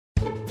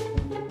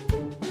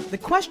The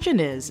question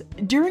is,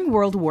 during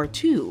World War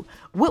II,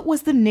 what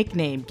was the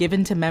nickname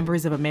given to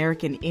members of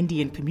American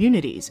Indian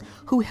communities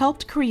who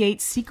helped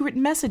create secret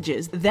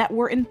messages that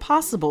were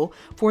impossible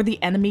for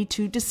the enemy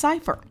to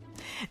decipher?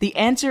 The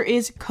answer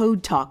is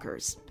code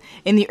talkers.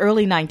 In the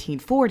early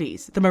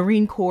 1940s, the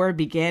Marine Corps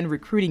began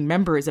recruiting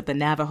members of the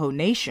Navajo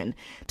Nation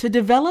to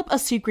develop a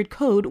secret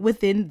code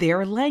within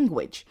their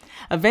language.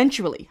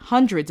 Eventually,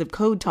 hundreds of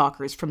code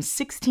talkers from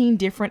 16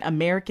 different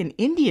American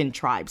Indian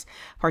tribes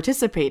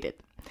participated.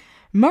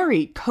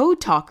 Murray, code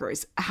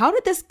talkers, how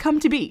did this come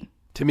to be?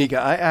 Tamika,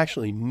 I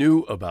actually knew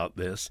about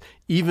this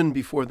even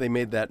before they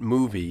made that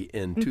movie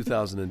in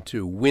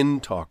 2002,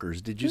 Wind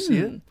Talkers. Did you see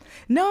it?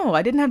 No,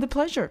 I didn't have the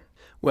pleasure.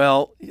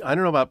 Well, I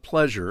don't know about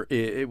pleasure.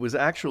 It was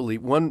actually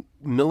one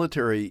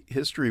military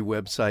history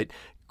website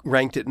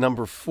ranked at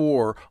number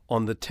 4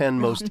 on the 10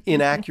 most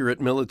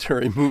inaccurate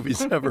military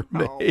movies ever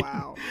made. Oh,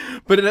 wow.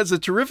 But it has a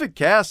terrific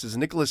cast as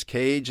Nicolas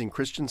Cage and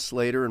Christian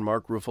Slater and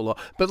Mark Ruffalo.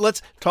 But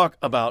let's talk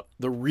about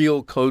the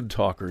real code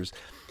talkers.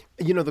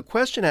 You know, the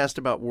question asked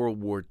about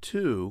World War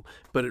II,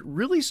 but it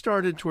really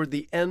started toward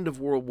the end of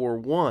World War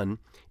I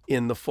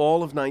in the fall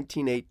of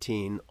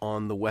 1918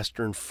 on the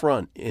Western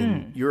Front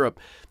in Europe.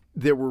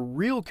 There were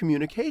real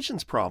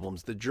communications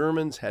problems. The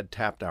Germans had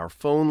tapped our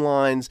phone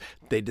lines.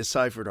 They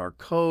deciphered our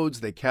codes.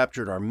 They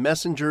captured our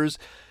messengers.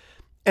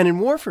 And in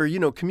warfare, you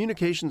know,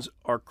 communications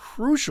are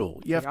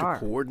crucial. You have to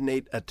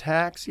coordinate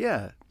attacks,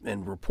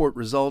 and report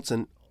results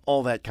and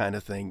all that kind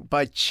of thing.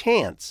 By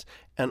chance,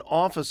 an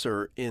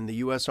officer in the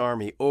U.S.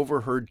 Army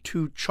overheard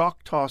 2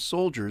 Choctaw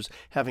soldiers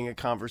having a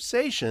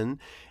conversation,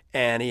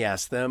 and he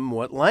asked them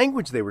what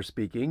language they were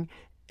speaking.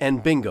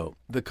 And bingo,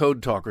 the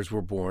code talkers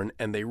were born,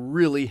 and they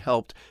really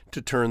helped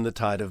to turn the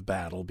tide of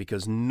battle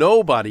because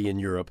nobody in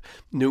Europe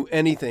knew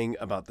anything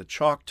about the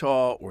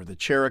Choctaw or the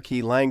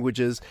Cherokee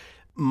languages.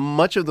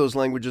 Much of those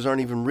languages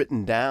aren't even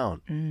written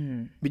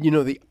down. But, you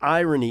know, the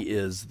irony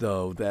is,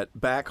 though, that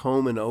back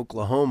home in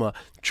Oklahoma,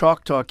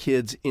 Choctaw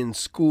kids in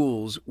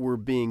schools were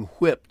being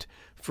whipped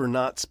for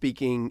not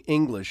speaking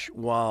English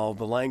while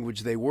the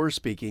language they were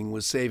speaking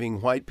was saving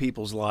white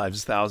people's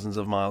lives thousands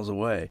of miles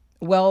away.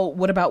 Well,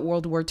 what about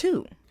World War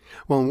II?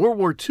 Well, in World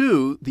War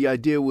II, the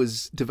idea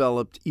was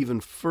developed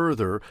even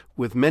further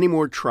with many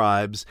more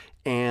tribes,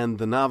 and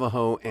the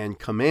Navajo and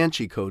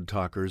Comanche code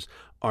talkers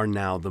are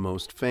now the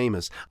most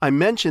famous. I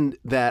mentioned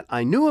that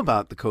I knew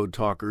about the code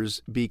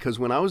talkers because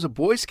when I was a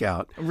Boy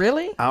Scout...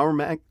 Really?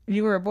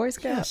 You were a Boy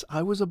Scout? Yes,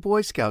 I was a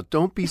Boy Scout.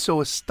 Don't be so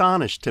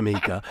astonished,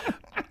 Tamika.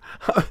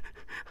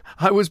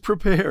 I was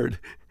prepared.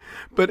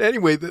 But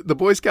anyway, the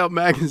Boy Scout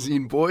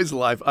magazine, Boy's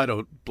Life, I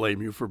don't blame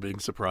you for being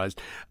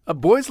surprised.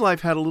 Boy's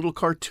Life had a little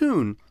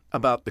cartoon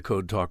about the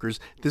code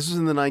talkers. This was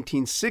in the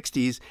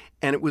 1960s,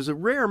 and it was a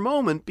rare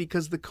moment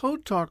because the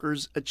code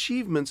talkers'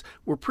 achievements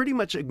were pretty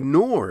much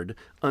ignored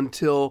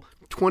until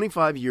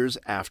 25 years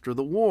after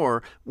the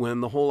war,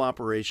 when the whole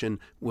operation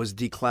was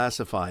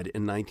declassified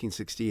in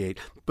 1968.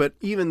 But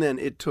even then,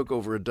 it took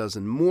over a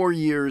dozen more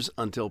years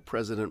until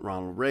President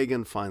Ronald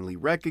Reagan finally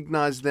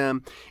recognized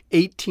them.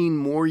 18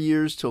 more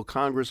years till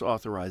Congress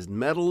authorized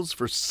medals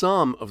for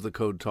some of the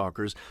code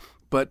talkers.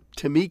 But,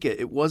 Tamika,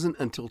 it wasn't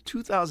until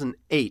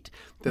 2008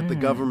 that the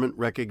government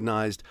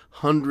recognized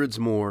hundreds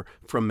more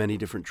from many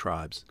different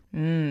tribes.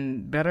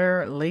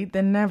 Better late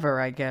than never,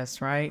 I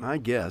guess, right? I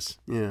guess,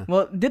 yeah.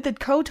 Well, did the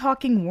code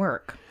talking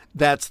work?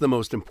 That's the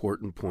most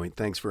important point.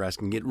 Thanks for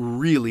asking. It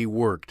really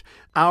worked.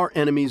 Our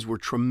enemies were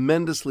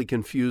tremendously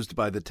confused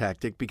by the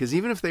tactic because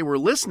even if they were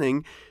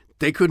listening,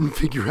 they couldn't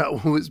figure out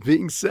what was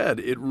being said.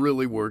 It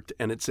really worked,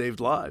 and it saved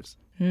lives.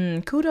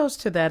 Kudos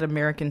to that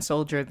American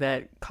soldier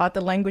that caught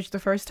the language the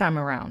first time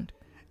around.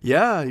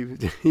 Yeah,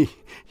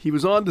 he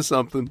was on to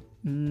something.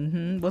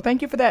 Well,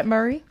 thank you for that,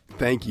 Murray.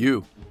 Thank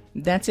you.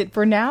 That's it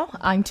for now.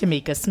 I'm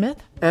Tamika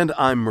Smith. And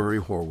I'm Murray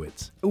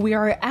Horwitz. We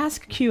are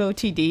Ask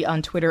QOTD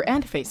on Twitter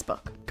and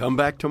Facebook. Come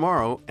back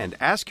tomorrow and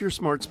ask your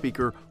smart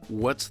speaker,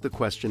 what's the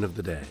question of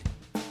the day?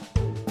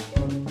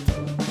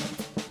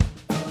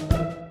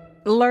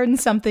 Learn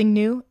something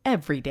new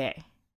every day.